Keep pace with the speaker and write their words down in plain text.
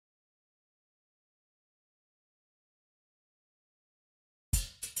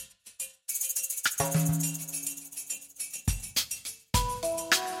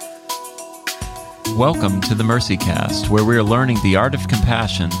Welcome to the Mercy Cast, where we are learning the art of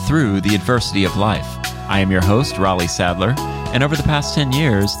compassion through the adversity of life. I am your host, Raleigh Sadler, and over the past 10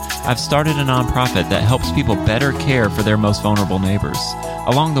 years, I've started a nonprofit that helps people better care for their most vulnerable neighbors.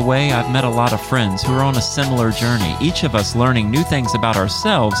 Along the way, I've met a lot of friends who are on a similar journey, each of us learning new things about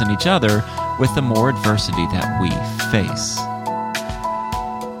ourselves and each other with the more adversity that we face.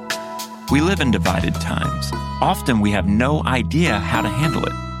 We live in divided times. Often we have no idea how to handle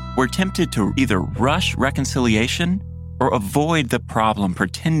it. We're tempted to either rush reconciliation or avoid the problem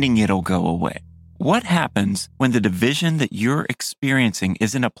pretending it'll go away. What happens when the division that you're experiencing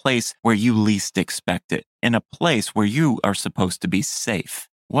is in a place where you least expect it, in a place where you are supposed to be safe?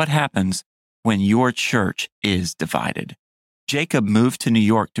 What happens when your church is divided? Jacob moved to New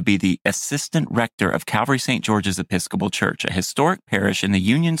York to be the assistant rector of Calvary St. George's Episcopal Church, a historic parish in the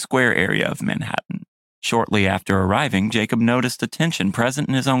Union Square area of Manhattan. Shortly after arriving, Jacob noticed a tension present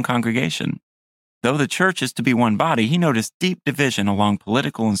in his own congregation. Though the church is to be one body, he noticed deep division along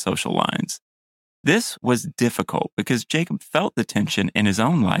political and social lines. This was difficult because Jacob felt the tension in his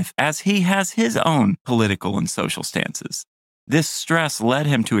own life as he has his own political and social stances. This stress led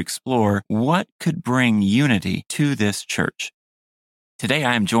him to explore what could bring unity to this church. Today,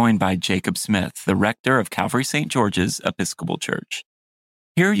 I am joined by Jacob Smith, the rector of Calvary St. George's Episcopal Church.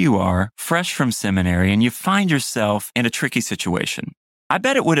 Here you are, fresh from seminary, and you find yourself in a tricky situation. I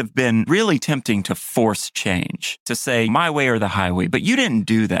bet it would have been really tempting to force change, to say my way or the highway, but you didn't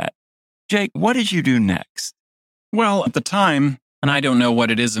do that. Jake, what did you do next? Well, at the time, and I don't know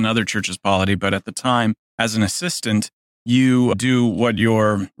what it is in other churches' polity, but at the time, as an assistant, you do what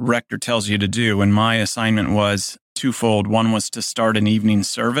your rector tells you to do. And my assignment was twofold. One was to start an evening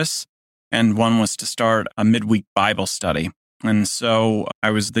service, and one was to start a midweek Bible study. And so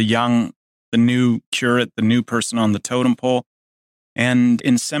I was the new curate, the new person on the totem pole. And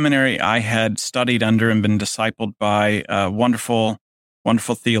in seminary, I had studied under and been discipled by a wonderful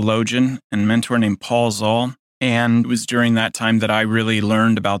theologian and mentor named Paul Zoll. And it was during that time that I really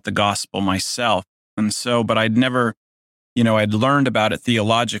learned about the gospel myself. And so, but I'd never, I'd learned about it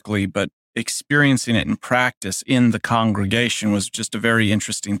theologically, but experiencing it in practice in the congregation was just a very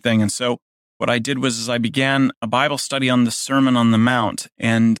interesting thing. And so what I did was I began a Bible study on the Sermon on the Mount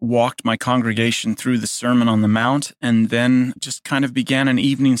and walked my congregation through the Sermon on the Mount, and then just kind of began an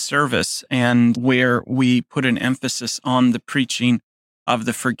evening service and where we put an emphasis on the preaching of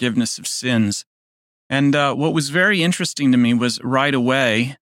the forgiveness of sins. And what was very interesting to me was right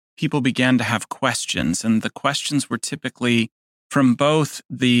away, people began to have questions, and the questions were typically from both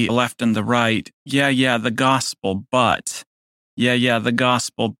the left and the right. Yeah, the gospel, but... Yeah, the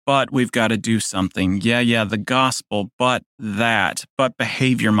gospel, but we've got to do something. Yeah, the gospel, but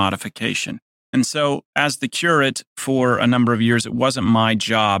behavior modification. And so as the curate for a number of years, it wasn't my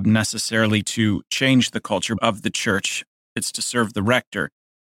job necessarily to change the culture of the church. It's to serve the rector.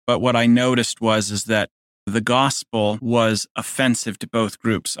 But what I noticed is that the gospel was offensive to both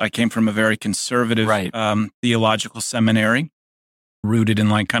groups. I came from a very conservative theological seminary, rooted in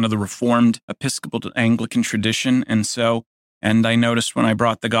kind of the Reformed Episcopal to Anglican tradition. And I noticed when I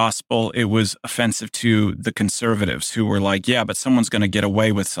brought the gospel, it was offensive to the conservatives who were like, yeah, but someone's going to get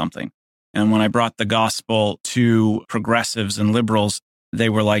away with something. And when I brought the gospel to progressives and liberals, they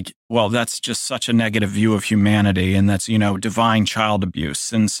were like, well, that's just such a negative view of humanity. And that's, divine child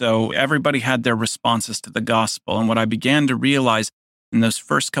abuse. And so everybody had their responses to the gospel. And what I began to realize in those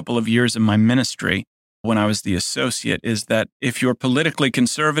first couple of years of my ministry, when I was the associate, is that if you're politically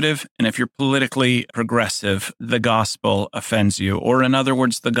conservative and if you're politically progressive, the gospel offends you. Or in other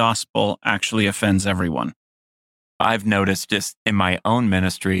words, the gospel actually offends everyone. I've noticed just in my own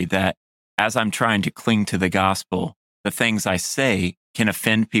ministry that as I'm trying to cling to the gospel, the things I say can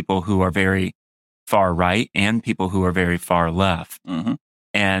offend people who are very far right and people who are very far left. Mm-hmm.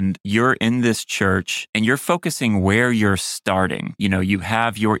 And you're in this church and you're focusing where you're starting. You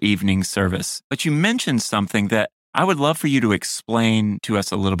have your evening service, but you mentioned something that I would love for you to explain to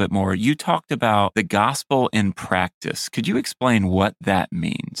us a little bit more. You talked about the gospel in practice. Could you explain what that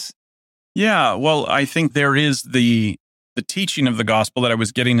means? Yeah, well, I think there is the teaching of the gospel that I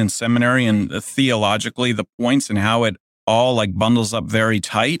was getting in seminary and theologically the points and how it all bundles up very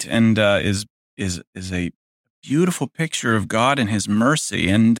tight and is a beautiful picture of God and His mercy.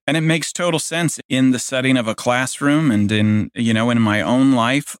 And it makes total sense in the setting of a classroom and in my own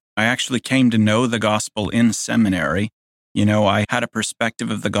life. I actually came to know the gospel in seminary. I had a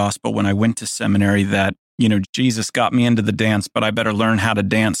perspective of the gospel when I went to seminary that, Jesus got me into the dance, but I better learn how to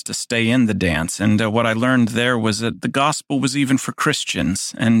dance to stay in the dance. And what I learned there was that the gospel was even for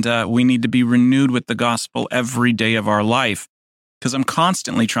Christians. And we need to be renewed with the gospel every day of our life, because I'm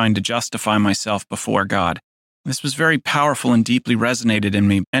constantly trying to justify myself before God. This was very powerful and deeply resonated in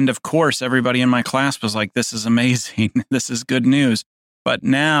me. And of course, everybody in my class was like, this is amazing. This is good news. But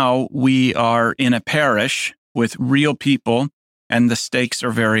now we are in a parish with real people, and the stakes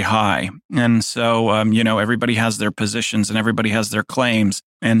are very high. And so, everybody has their positions and everybody has their claims.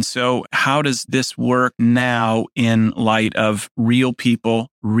 And so how does this work now in light of real people,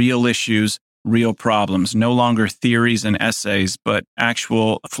 real issues, real problems? No longer theories and essays, but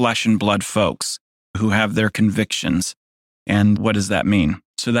actual flesh and blood folks who have their convictions. And what does that mean?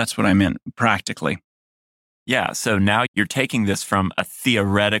 So that's what I meant practically. Yeah, so now you're taking this from a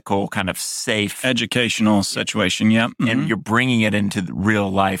theoretical kind of safe educational situation, yeah. Mm-hmm. And you're bringing it into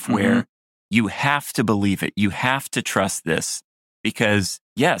real life where you have to believe it. You have to trust this because,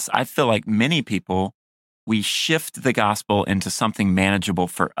 yes, I feel like many people, we shift the gospel into something manageable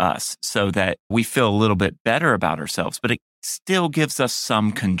for us so that we feel a little bit better about ourselves, but it still gives us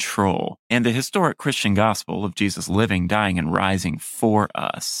some control. And the historic Christian gospel of Jesus living, dying, and rising for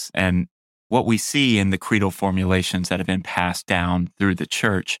us, and what we see in the creedal formulations that have been passed down through the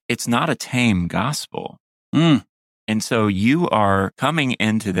church, it's not a tame gospel. And so you are coming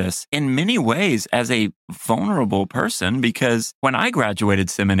into this in many ways as a vulnerable person, because when I graduated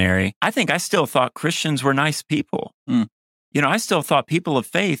seminary, I think I still thought Christians were nice people. I still thought people of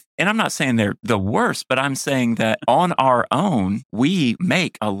faith, and I'm not saying they're the worst, but I'm saying that on our own, we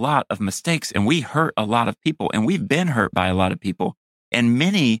make a lot of mistakes and we hurt a lot of people, and we've been hurt by a lot of people. And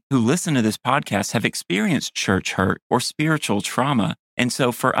many who listen to this podcast have experienced church hurt or spiritual trauma. And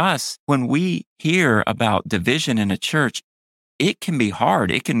so for us, when we hear about division in a church, it can be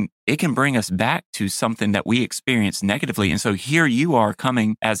hard. It can bring us back to something that we experienced negatively. And so here you are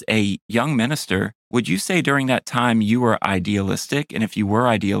coming as a young minister. Would you say during that time you were idealistic? And if you were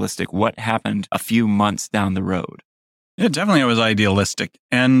idealistic, what happened a few months down the road? Yeah, definitely I was idealistic.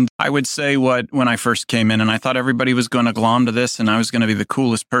 And I would say when I first came in, and I thought everybody was going to glom to this and I was going to be the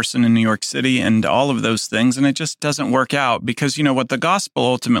coolest person in New York City and all of those things. And it just doesn't work out because, what the gospel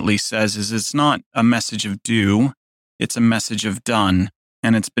ultimately says is it's not a message of do, it's a message of done.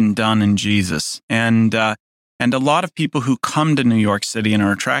 And it's been done in Jesus. And a lot of people who come to New York City and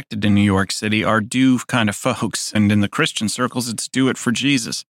are attracted to New York City are do kind of folks. And in the Christian circles, it's do it for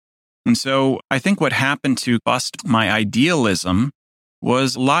Jesus. And so I think what happened to bust my idealism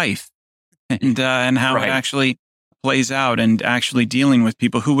was life and how it actually plays out, and actually dealing with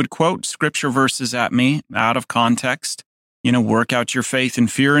people who would quote scripture verses at me out of context, work out your faith in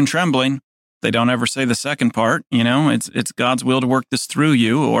fear and trembling. They don't ever say the second part, it's God's will to work this through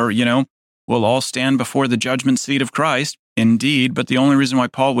you, or, we'll all stand before the judgment seat of Christ. Indeed. But the only reason why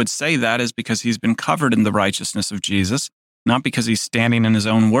Paul would say that is because he's been covered in the righteousness of Jesus, not because he's standing in his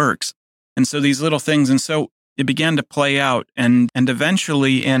own works. And so these little things, and so it began to play out. And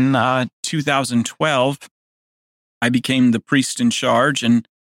eventually in 2012, I became the priest in charge. And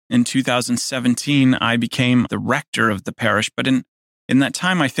in 2017, I became the rector of the parish. But in that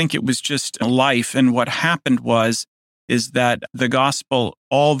time, I think it was just life. And what happened is that the gospel,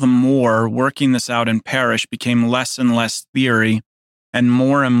 all the more working this out in parish, became less and less theory and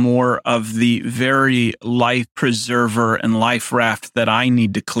more of the very life preserver and life raft that I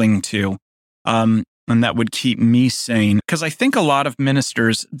need to cling to. And that would keep me sane. Because I think a lot of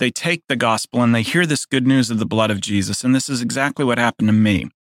ministers, they take the gospel and they hear this good news of the blood of Jesus. And this is exactly what happened to me.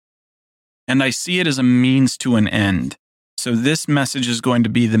 And I see it as a means to an end. So this message is going to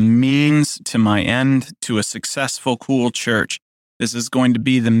be the means to my end to a successful, cool church. This is going to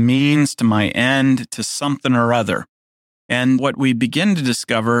be the means to my end to something or other. And what we begin to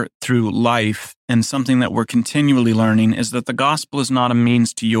discover through life, and something that we're continually learning, is that the gospel is not a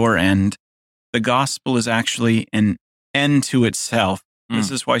means to your end. The gospel is actually an end to itself. This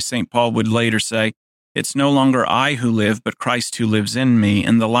is why St. Paul would later say, it's no longer I who live, but Christ who lives in me.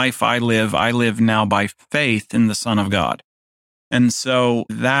 And the life I live now by faith in the Son of God. And so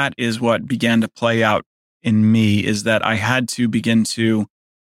that is what began to play out in me, is that I had to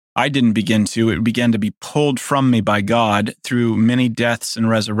it began to be pulled from me by God through many deaths and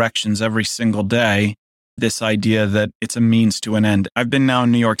resurrections every single day, this idea that it's a means to an end. I've been now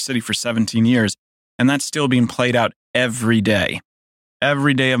in New York City for 17 years, and that's still being played out every day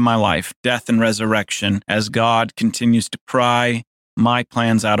of my life, death and resurrection, as God continues to pry my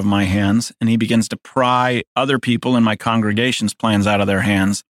plans out of my hands, and he begins to pry other people in my congregation's plans out of their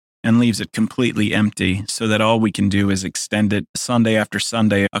hands. and leaves it completely empty so that all we can do is extend it Sunday after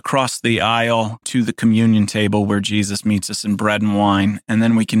Sunday across the aisle to the communion table where Jesus meets us in bread and wine. And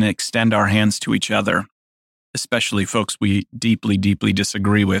then we can extend our hands to each other, especially folks we deeply, deeply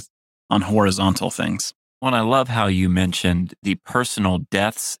disagree with on horizontal things. Well, I love how you mentioned the personal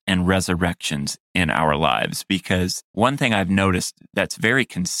deaths and resurrections in our lives, because one thing I've noticed that's very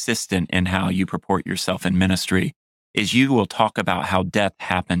consistent in how you purport yourself in ministry is you will talk about how death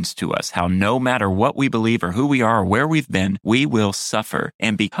happens to us, how no matter what we believe or who we are or where we've been, we will suffer.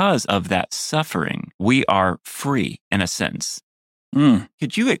 And because of that suffering, we are free in a sense.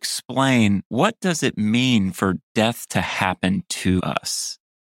 Could you explain what does it mean for death to happen to us?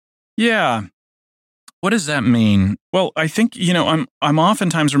 Yeah. What does that mean? Well, I think, I'm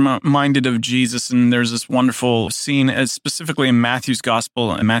oftentimes reminded of Jesus, and there's this wonderful scene, specifically in Matthew's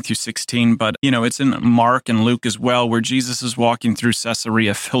gospel, in Matthew 16, but, it's in Mark and Luke as well, where Jesus is walking through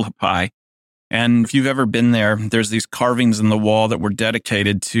Caesarea Philippi. And if you've ever been there, there's these carvings in the wall that were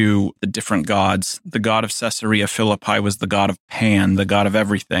dedicated to the different gods. The god of Caesarea Philippi was the god of Pan, the god of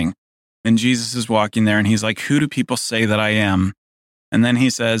everything. And Jesus is walking there, and he's like, "Who do people say that I am?" And then he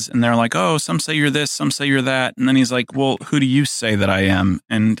says, and they're like, "Oh, some say you're this, some say you're that." And then he's like, "Well, who do you say that I am?"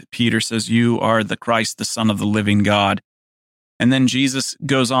 And Peter says, "You are the Christ, the Son of the living God." And then Jesus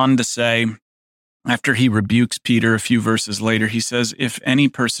goes on to say, after he rebukes Peter a few verses later, he says, "If any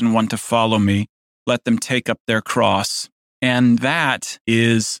person want to follow me, let them take up their cross." And that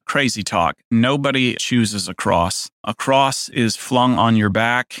is crazy talk. Nobody chooses a cross. A cross is flung on your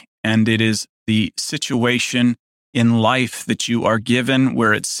back, and it is the situation in life that you are given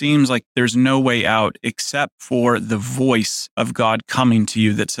where it seems like there's no way out except for the voice of God coming to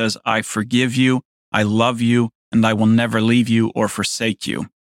you that says, "I forgive you, I love you, and I will never leave you or forsake you."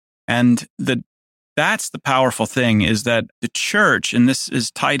 And that's the powerful thing, is that the church, and this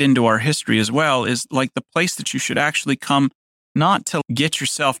is tied into our history as well, is like the place that you should actually come, not to get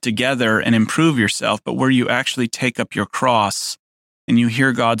yourself together and improve yourself, but where you actually take up your cross and you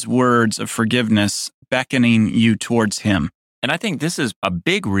hear God's words of forgiveness beckoning you towards him. And I think this is a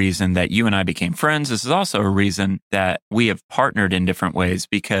big reason that you and I became friends. This is also a reason that we have partnered in different ways,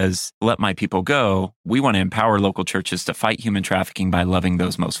 because Let My People Go, we want to empower local churches to fight human trafficking by loving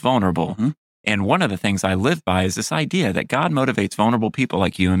those most vulnerable. Mm-hmm. And one of the things I live by is this idea that God motivates vulnerable people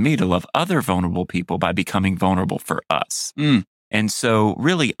like you and me to love other vulnerable people by becoming vulnerable for us. And so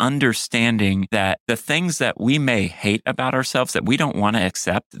really understanding that the things that we may hate about ourselves, that we don't want to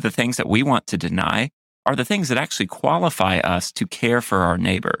accept, the things that we want to deny, are the things that actually qualify us to care for our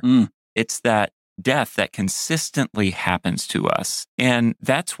neighbor. It's that death that consistently happens to us. And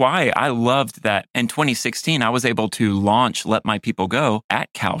that's why I loved that in 2016, I was able to launch Let My People Go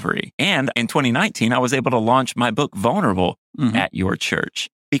at Calvary. And in 2019, I was able to launch my book, Vulnerable, at your church,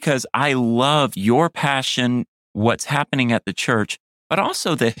 because I love your passion, what's happening at the church, but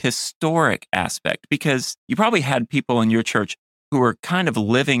also the historic aspect, because you probably had people in your church who are kind of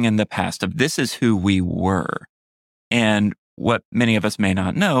living in the past of this is who we were. And what many of us may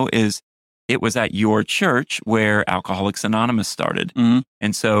not know is it was at your church where Alcoholics Anonymous started.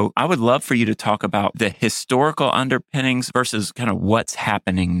 And so I would love for you to talk about the historical underpinnings versus kind of what's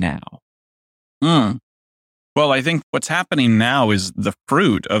happening now. Well, I think what's happening now is the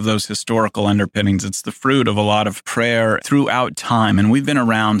fruit of those historical underpinnings. It's the fruit of a lot of prayer throughout time. And we've been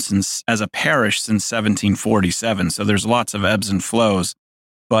around as a parish since 1747. So there's lots of ebbs and flows.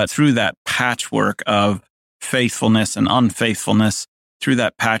 But through that patchwork of faithfulness and unfaithfulness, through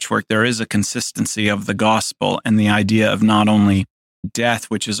that patchwork, there is a consistency of the gospel and the idea of not only death,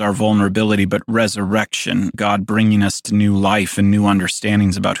 which is our vulnerability, but resurrection, God bringing us to new life and new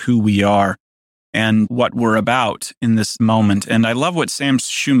understandings about who we are and what we're about in this moment. And I love what Sam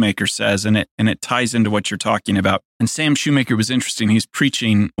Shoemaker says, and it ties into what you're talking about. And Sam Shoemaker was interesting. He's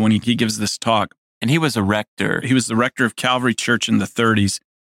preaching when he gives this talk. And he was a rector. He was the rector of Calvary Church in the 30s.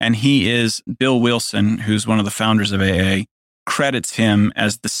 And he is Bill Wilson, who's one of the founders of AA, credits him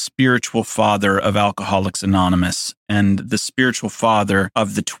as the spiritual father of Alcoholics Anonymous and the spiritual father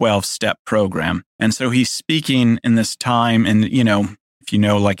of the 12-step program. And so he's speaking in this time, and, if you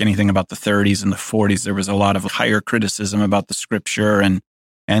know like anything about the 30s and the 40s, there was a lot of higher criticism about the scripture, and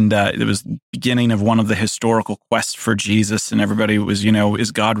it was the beginning of one of the historical quests for Jesus, and everybody was,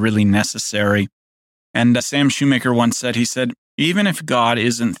 is God really necessary? And Sam Shoemaker once said, he said, even if God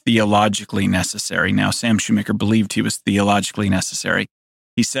isn't theologically necessary, now Sam Shoemaker believed he was theologically necessary.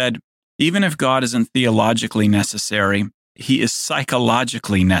 He said, even if God isn't theologically necessary, he is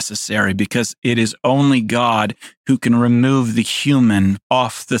psychologically necessary, because it is only God who can remove the human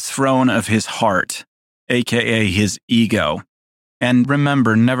off the throne of his heart, aka his ego. And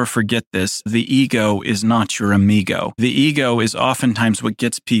remember, never forget this, the ego is not your amigo. The ego is oftentimes what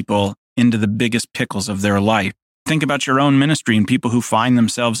gets people into the biggest pickles of their life. Think about your own ministry and people who find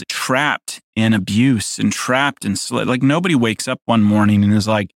themselves trapped in abuse and trapped in like nobody wakes up one morning and is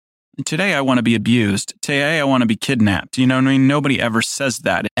like, today I want to be abused. Today I want to be kidnapped. You know what I mean? Nobody ever says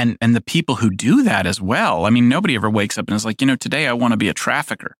that. And the people who do that as well. I mean, nobody ever wakes up and is like, today I want to be a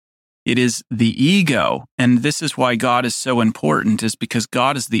trafficker. It is the ego. And this is why God is so important, is because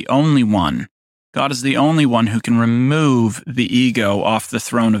God is the only one. God is the only one who can remove the ego off the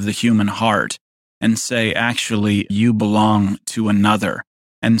throne of the human heart and say, actually, you belong to another.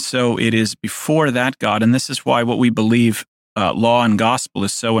 And so it is before that God, and this is why what we believe law and gospel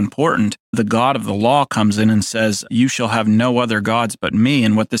is so important. The God of the law comes in and says, you shall have no other gods but me.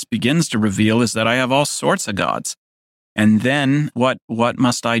 And what this begins to reveal is that I have all sorts of gods. And then what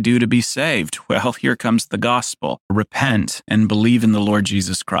must I do to be saved? Well, here comes the gospel. Repent and believe in the Lord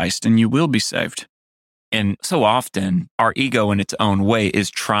Jesus Christ, and you will be saved. And so often, our ego in its own way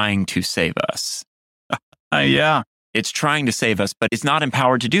is trying to save us. Yeah. It's trying to save us, but it's not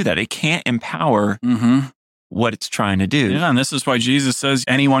empowered to do that. It can't empower what it's trying to do. Yeah, and this is why Jesus says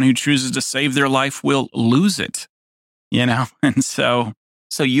anyone who chooses to save their life will lose it. And so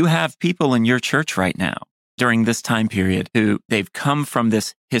you have people in your church right now during this time period who they've come from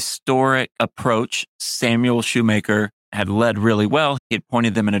this historic approach. Samuel Shoemaker had led really well. He had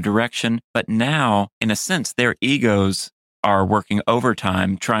pointed them in a direction, but now, in a sense, their egos are working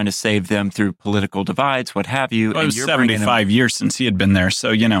overtime, trying to save them through political divides, what have you. Well, it was 75 years since he had been there,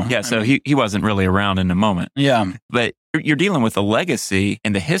 so, Yeah, so he wasn't really around in the moment. Yeah. But you're dealing with the legacy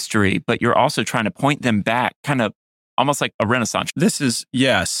and the history, but you're also trying to point them back, kind of almost like a Renaissance.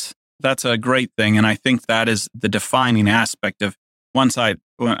 Yes, that's a great thing, and I think that is the defining aspect of once I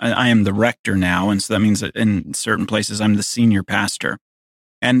am the rector now, and so that means that in certain places I'm the senior pastor.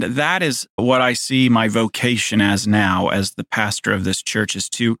 And that is what I see my vocation as now, as the pastor of this church, is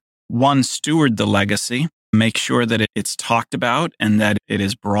to, one, steward the legacy, make sure that it's talked about and that it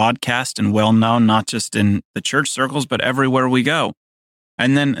is broadcast and well known, not just in the church circles, but everywhere we go.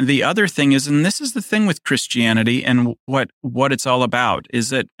 And then the other thing is, and this is the thing with Christianity and what it's all about,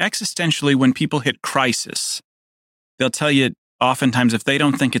 is that existentially, when people hit crisis, they'll tell you oftentimes if they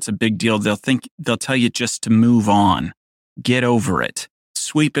don't think it's a big deal, they'll tell you just to move on, get over it.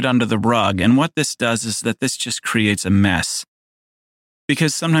 Sweep it under the rug. And what this does is that this just creates a mess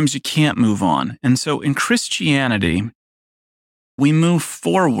because sometimes you can't move on. And so in Christianity, we move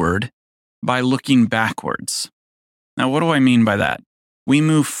forward by looking backwards. Now, what do I mean by that? We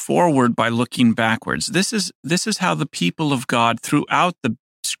move forward by looking backwards. This is how the people of God throughout the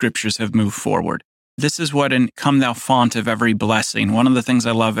scriptures have moved forward. This is what in Come Thou Font of Every Blessing. One of the things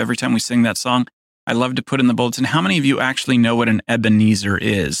I love every time we sing that song, I love to put in the bulletin, how many of you actually know what an Ebenezer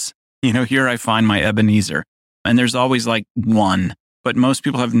is? Here I find my Ebenezer. And there's always like one, but most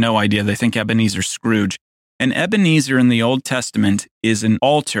people have no idea. They think Ebenezer Scrooge. An Ebenezer in the Old Testament is an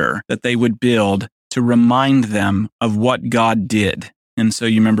altar that they would build to remind them of what God did. And so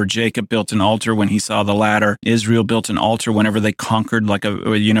you remember Jacob built an altar when he saw the ladder. Israel built an altar whenever they conquered,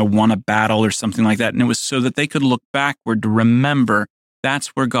 won a battle or something like that. And it was so that they could look backward to remember that's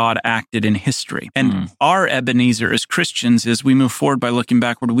where God acted in history. And our Ebenezer as Christians is we move forward by looking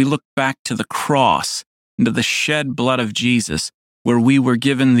backward. We look back to the cross and to the shed blood of Jesus, where we were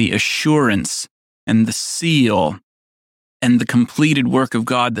given the assurance and the seal and the completed work of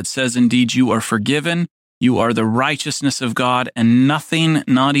God that says, indeed, you are forgiven. You are the righteousness of God, and nothing,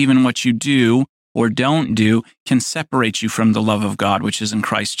 not even what you do or don't do, can separate you from the love of God, which is in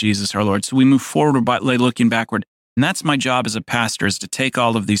Christ Jesus our Lord. So we move forward by looking backward. And that's my job as a pastor, is to take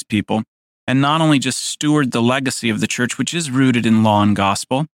all of these people and not only just steward the legacy of the church, which is rooted in law and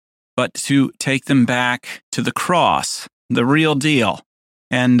gospel, but to take them back to the cross, the real deal,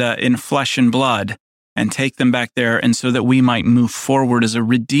 and in flesh and blood, and take them back there, and so that we might move forward as a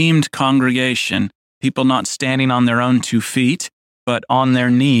redeemed congregation, people not standing on their own 2 feet, but on their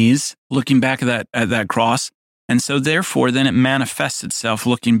knees, looking back at that cross. And so therefore, then it manifests itself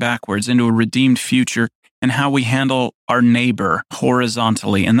looking backwards into a redeemed future and how we handle our neighbor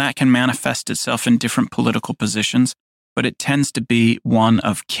horizontally. And that can manifest itself in different political positions, but it tends to be one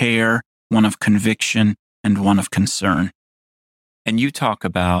of care, one of conviction, and one of concern. And you talk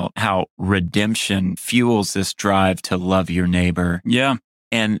about how redemption fuels this drive to love your neighbor. Yeah.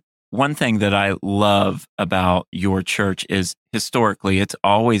 And one thing that I love about your church is historically, it's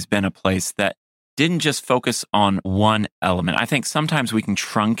always been a place that didn't just focus on one element. I think sometimes we can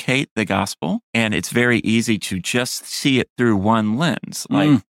truncate the gospel, and it's very easy to just see it through one lens.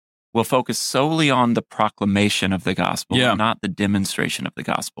 Like, will focus solely on the proclamation of the gospel, Yeah. not the demonstration of the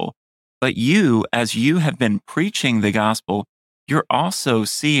gospel. But you, as you have been preaching the gospel, you're also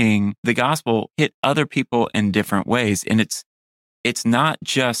seeing the gospel hit other people in different ways. And it's not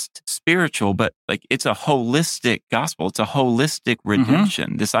just spiritual, but like it's a holistic gospel. It's a holistic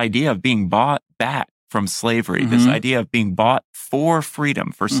redemption. This idea of being bought back from slavery, this idea of being bought for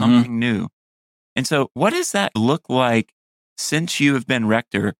freedom, for something new. And so what does that look like since you have been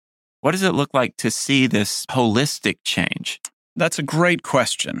rector? What does it look like to see this holistic change? That's a great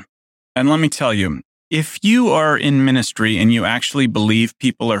question. And let me tell you, if you are in ministry and you actually believe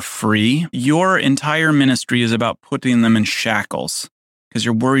people are free, your entire ministry is about putting them in shackles because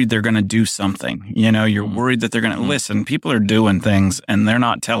you're worried they're going to do something. You're worried that they're going to listen. People are doing things and they're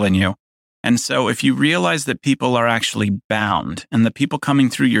not telling you. And so if you realize that people are actually bound and the people coming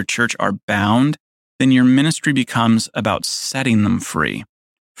through your church are bound, then your ministry becomes about setting them free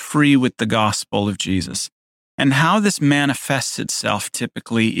with the gospel of Jesus. And how this manifests itself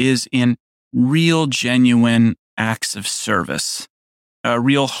typically is in real, genuine acts of service, a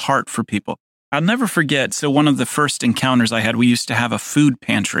real heart for people. I'll never forget. So one of the first encounters I had, we used to have a food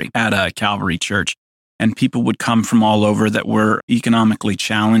pantry at a Calvary church, and people would come from all over that were economically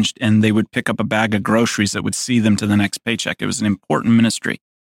challenged, and they would pick up a bag of groceries that would see them to the next paycheck. It was an important ministry.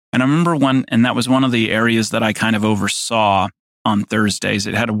 And I remember and that was one of the areas that I kind of oversaw on Thursdays.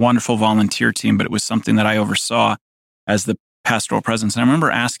 It had a wonderful volunteer team, but it was something that I oversaw as the pastoral presence. And I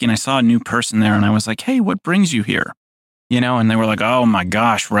remember I saw a new person there and I was like, hey, what brings you here? And they were like, oh my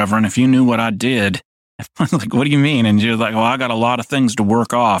gosh, Reverend, if you knew what I did. I was like, what do you mean? And you're like, well, I got a lot of things to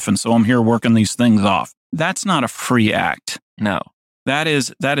work off. And so I'm here working these things off. That's not a free act. No. That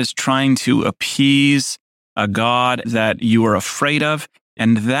is trying to appease a God that you are afraid of.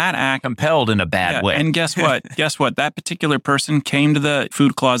 And that act compelled in a bad way. And guess what? That particular person came to the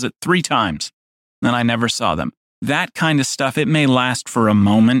food closet 3 times. And I never saw them. That kind of stuff, it may last for a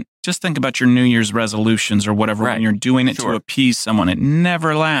moment. Just think about your New Year's resolutions or whatever when you're doing it to appease someone. It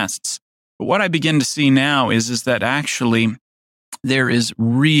never lasts. But what I begin to see now is that actually there is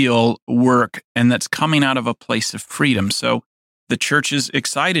real work, and that's coming out of a place of freedom. So the church is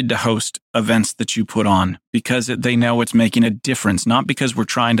excited to host events that you put on because they know it's making a difference, not because we're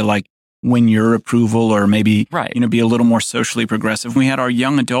trying to win your approval or maybe be a little more socially progressive. We had our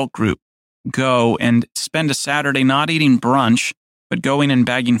young adult group go and spend a Saturday not eating brunch, but going and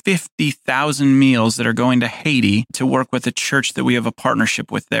bagging 50,000 meals that are going to Haiti to work with a church that we have a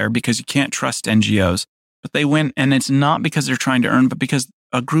partnership with there, because you can't trust NGOs. But they went, and it's not because they're trying to earn, but because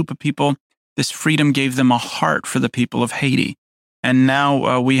a group of people, this freedom gave them a heart for the people of Haiti. And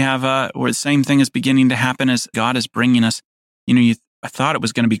now we have where the same thing is beginning to happen as God is bringing us. I thought it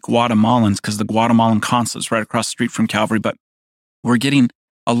was going to be Guatemalans because the Guatemalan consulate's right across the street from Calvary, but we're getting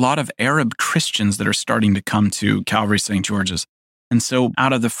a lot of Arab Christians that are starting to come to Calvary St. George's. And so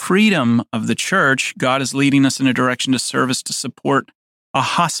out of the freedom of the church, God is leading us in a direction to service to support a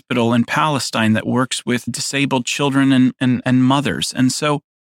hospital in Palestine that works with disabled children and mothers. And so,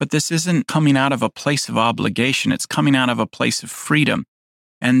 but this isn't coming out of a place of obligation. It's coming out of a place of freedom.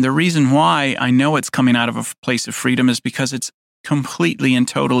 And the reason why I know it's coming out of a place of freedom is because it's completely and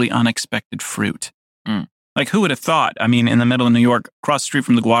totally unexpected fruit. Like, who would have thought? I mean, in the middle of New York, across the street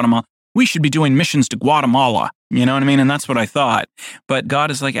from the Guatemala, we should be doing missions to Guatemala. You know what I mean? And that's what I thought. But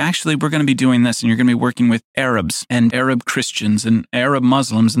God is like, actually, we're going to be doing this, and you're going to be working with Arabs and Arab Christians and Arab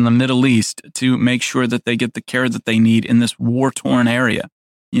Muslims in the Middle East to make sure that they get the care that they need in this war-torn area.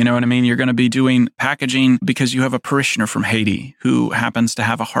 You know what I mean? You're going to be doing packaging because you have a parishioner from Haiti who happens to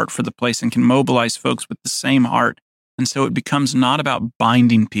have a heart for the place and can mobilize folks with the same heart. And so it becomes not about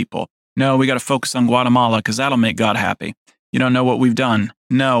binding people. No, we got to focus on Guatemala because that'll make God happy. You don't know what we've done.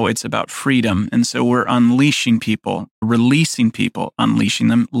 No, it's about freedom. And so we're unleashing people, releasing people, unleashing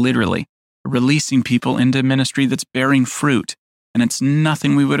them literally, releasing people into ministry that's bearing fruit. And it's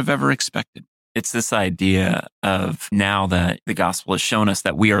nothing we would have ever expected. It's this idea of, now that the gospel has shown us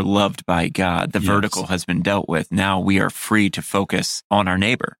that we are loved by God, the vertical has been dealt with. Now we are free to focus on our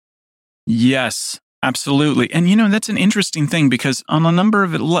neighbor. Yes, absolutely. And, that's an interesting thing because on a number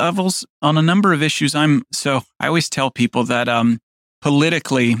of levels, on a number of issues, I always tell people that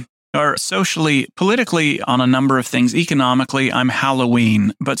politically or socially, politically on a number of things, economically, I'm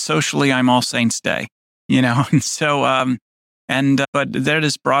Halloween, but socially, I'm All Saints Day, and so, but that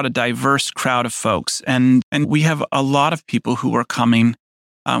has brought a diverse crowd of folks. And we have a lot of people who are coming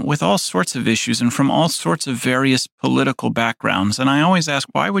with all sorts of issues and from all sorts of various political backgrounds. And I always ask,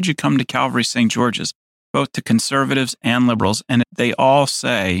 why would you come to Calvary St. George's, both to conservatives and liberals? And they all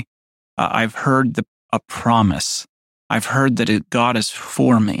say, I've heard a promise. I've heard that God is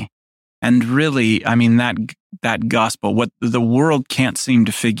for me. And really, I mean, that gospel, what the world can't seem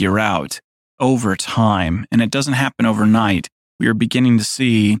to figure out over time, and it doesn't happen overnight, we are beginning to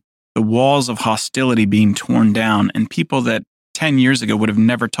see the walls of hostility being torn down, and people that 10 years ago would have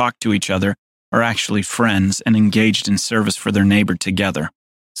never talked to each other are actually friends and engaged in service for their neighbor together.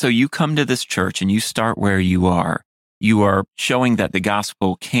 So you come to this church and you start where you are. You are showing that the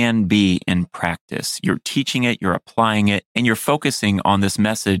gospel can be in practice. You're teaching it, you're applying it, and you're focusing on this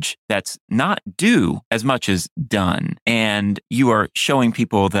message that's not do as much as done. And you are showing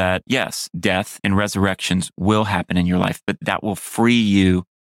people that, yes, death and resurrections will happen in your life, but that will free you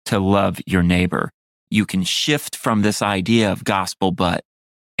to love your neighbor. You can shift from this idea of gospel,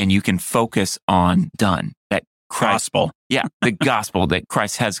 and you can focus on done. That Gospel. Yeah, the gospel that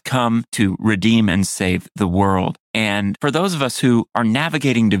Christ has come to redeem and save the world. And for those of us who are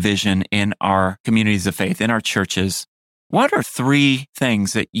navigating division in our communities of faith, in our churches, what are 3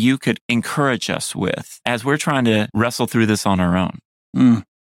 things that you could encourage us with as we're trying to wrestle through this on our own?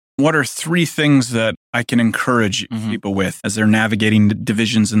 What are 3 things that I can encourage people with as they're navigating the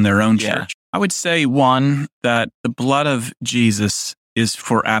divisions in their own church? I would say, 1, that the blood of Jesus is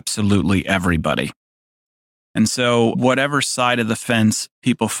for absolutely everybody. And so whatever side of the fence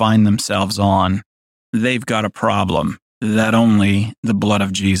people find themselves on, they've got a problem that only the blood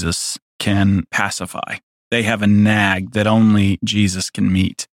of Jesus can pacify. They have a nag that only Jesus can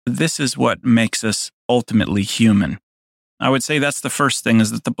meet. This is what makes us ultimately human. I would say that's the first thing,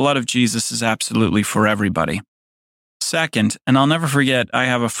 is that the blood of Jesus is absolutely for everybody. Second, and I'll never forget, I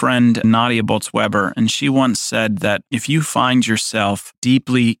have a friend, Nadia Boltz-Weber, and she once said that if you find yourself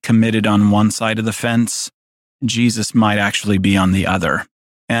deeply committed on one side of the fence, Jesus might actually be on the other.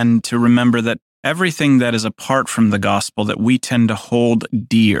 And to remember that everything that is apart from the gospel that we tend to hold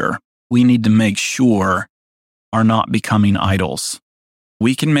dear, we need to make sure are not becoming idols.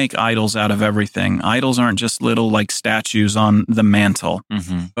 We can make idols out of everything. Idols aren't just little like statues on the mantle,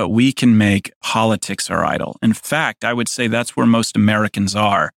 but we can make politics our idol. In fact, I would say that's where most Americans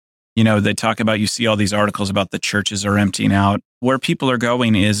are. You know, they talk about, you see all these articles about the churches are emptying out. Where people are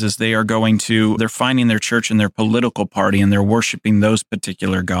going is they're finding their church and their political party, and they're worshiping those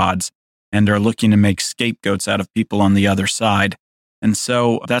particular gods, and are looking to make scapegoats out of people on the other side. And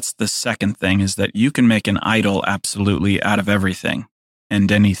so that's the second thing, is that you can make an idol absolutely out of everything and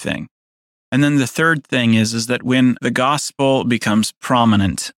anything. And then the third thing is that when the gospel becomes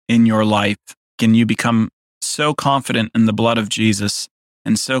prominent in your life, can you become so confident in the blood of Jesus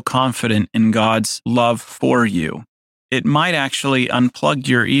and so confident in God's love for you, it might actually unplug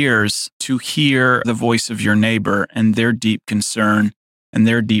your ears to hear the voice of your neighbor and their deep concern and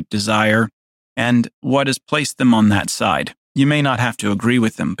their deep desire and what has placed them on that side. You may not have to agree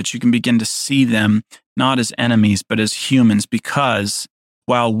with them, but you can begin to see them not as enemies, but as humans, because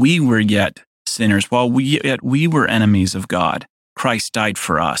while we were yet sinners, while we were enemies of God, Christ died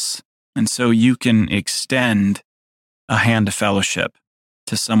for us. And so you can extend a hand of fellowship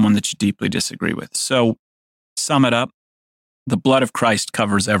to someone that you deeply disagree with. So, sum it up, the blood of Christ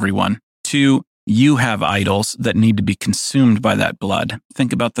covers everyone. 2, you have idols that need to be consumed by that blood.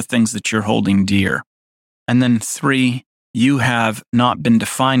 Think about the things that you're holding dear. And then 3, you have not been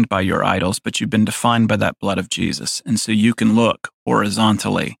defined by your idols, but you've been defined by that blood of Jesus. And so you can look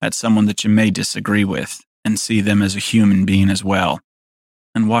horizontally at someone that you may disagree with and see them as a human being as well.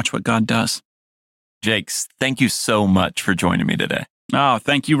 And watch what God does. Jakes, thank you so much for joining me today. Oh,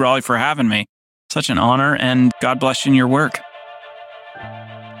 thank you, Raleigh, for having me. Such an honor, and God bless you in your work.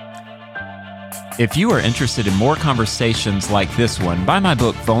 If you are interested in more conversations like this one, buy my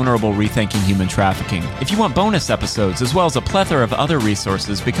book, Vulnerable: Rethinking Human Trafficking. If you want bonus episodes, as well as a plethora of other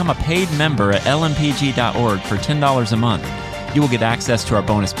resources, become a paid member at lmpg.org for $10 a month. You will get access to our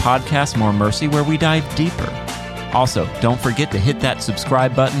bonus podcast, More Mercy, where we dive deeper. Also, don't forget to hit that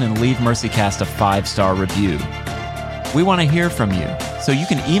subscribe button and leave MercyCast a 5-star review. We want to hear from you, so you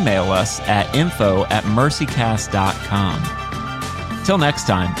can email us at info@mercycast.com. Till next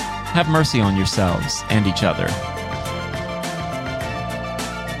time, have mercy on yourselves and each other.